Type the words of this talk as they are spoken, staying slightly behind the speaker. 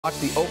Watch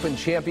the Open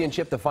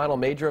Championship, the final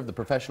major of the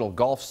professional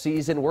golf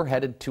season. We're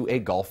headed to a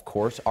golf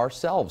course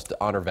ourselves to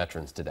honor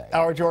veterans today.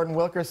 Our Jordan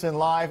Wilkerson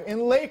live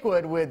in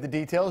Lakewood with the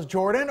details.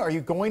 Jordan, are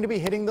you going to be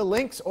hitting the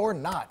links or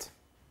not?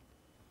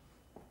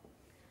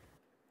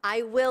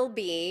 I will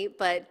be,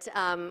 but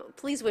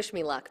please wish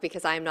me luck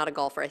because I am not a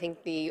golfer. I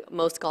think the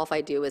most golf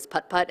I do is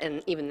putt-putt,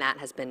 and even that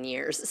has been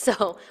years.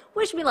 So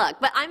wish me luck.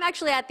 But I'm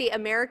actually at the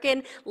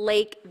American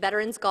Lake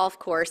Veterans Golf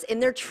Course in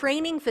their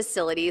training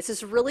facility. This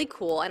is really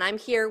cool, and I'm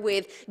here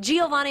with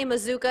Giovanni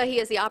Mazzucca.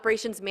 He is the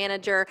operations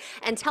manager.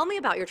 And tell me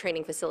about your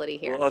training facility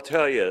here. Well, I'll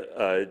tell you,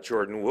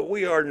 Jordan, what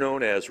we are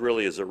known as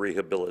really is a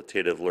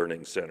rehabilitative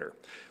learning center.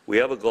 We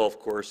have a golf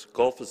course.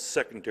 Golf is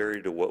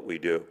secondary to what we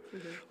do.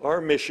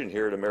 Our mission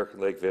here at American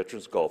Lake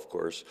Veterans Golf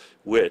Course,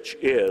 which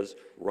is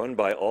run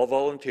by all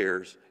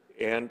volunteers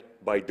and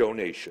by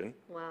donation.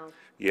 Wow.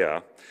 Yeah.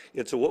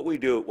 And so what we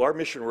do, our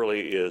mission really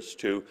is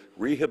to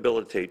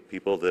rehabilitate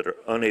people that are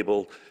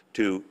unable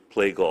to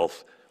play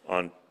golf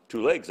on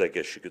two legs, I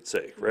guess you could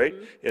say, right?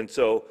 And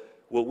so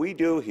what we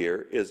do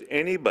here is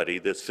anybody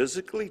that's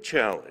physically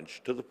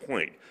challenged to the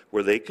point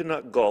where they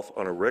cannot golf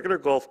on a regular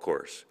golf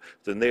course,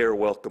 then they are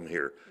welcome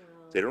here.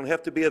 Wow. They don't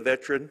have to be a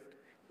veteran.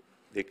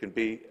 They can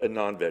be a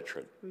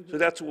non-veteran. So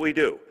that's what we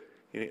do.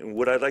 And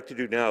what I'd like to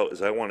do now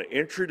is I want to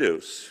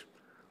introduce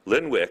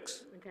Lynn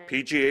Wicks,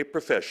 PGA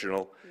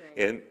professional,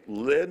 and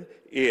Lynn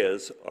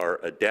is our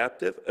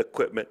adaptive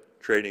equipment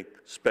training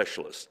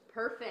specialist.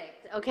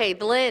 Perfect. Okay,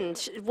 Lynn,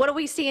 what are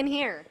we seeing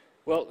here?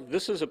 Well,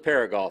 this is a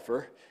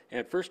paragolfer,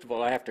 and first of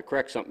all, I have to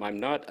correct something. I'm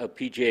not a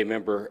PGA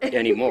member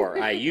anymore.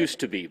 I used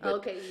to be.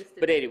 But,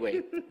 but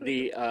anyway,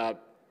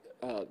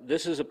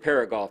 this is a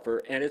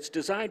paragolfer, and it's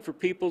designed for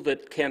people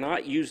that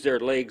cannot use their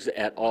legs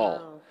at all.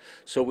 Wow.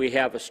 So we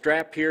have a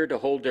strap here to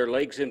hold their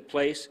legs in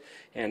place,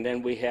 and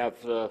then we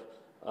have the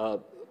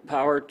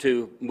power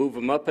to move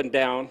them up and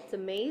down. It's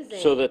amazing.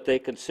 So that they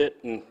can sit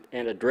and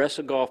address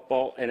a golf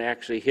ball and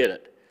actually hit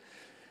it.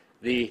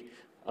 The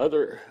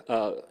other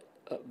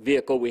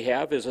vehicle we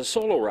have is a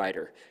solo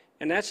rider,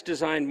 and that's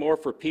designed more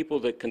for people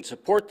that can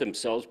support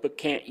themselves but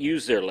can't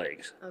use their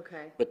legs.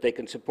 Okay. But they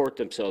can support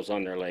themselves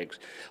on their legs.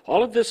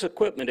 All of this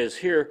equipment is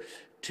here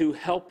to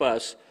help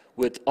us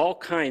with all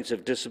kinds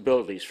of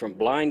disabilities, from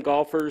blind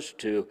golfers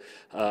to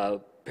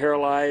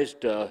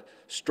paralyzed,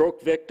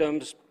 stroke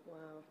victims,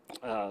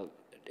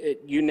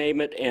 you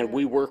name it, and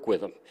we work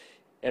with them.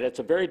 And it's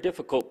a very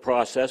difficult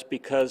process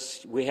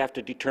because we have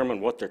to determine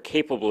what they're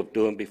capable of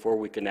doing before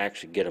we can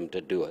actually get them to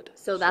do it.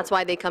 So that's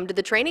why they come to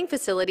the training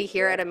facility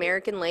here at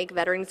American Lake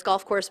Veterans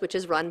Golf Course, which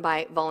is run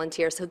by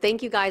volunteers. So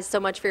thank you guys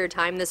so much for your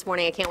time this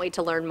morning. I can't wait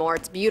to learn more.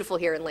 It's beautiful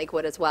here in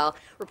Lakewood as well.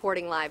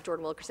 Reporting live,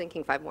 Jordan Wilkerson,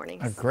 King 5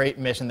 Mornings. A great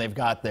mission they've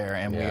got there,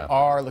 and we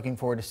are looking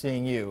forward to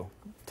seeing you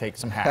take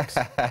some hacks.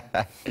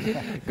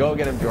 Go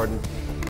get him, Jordan.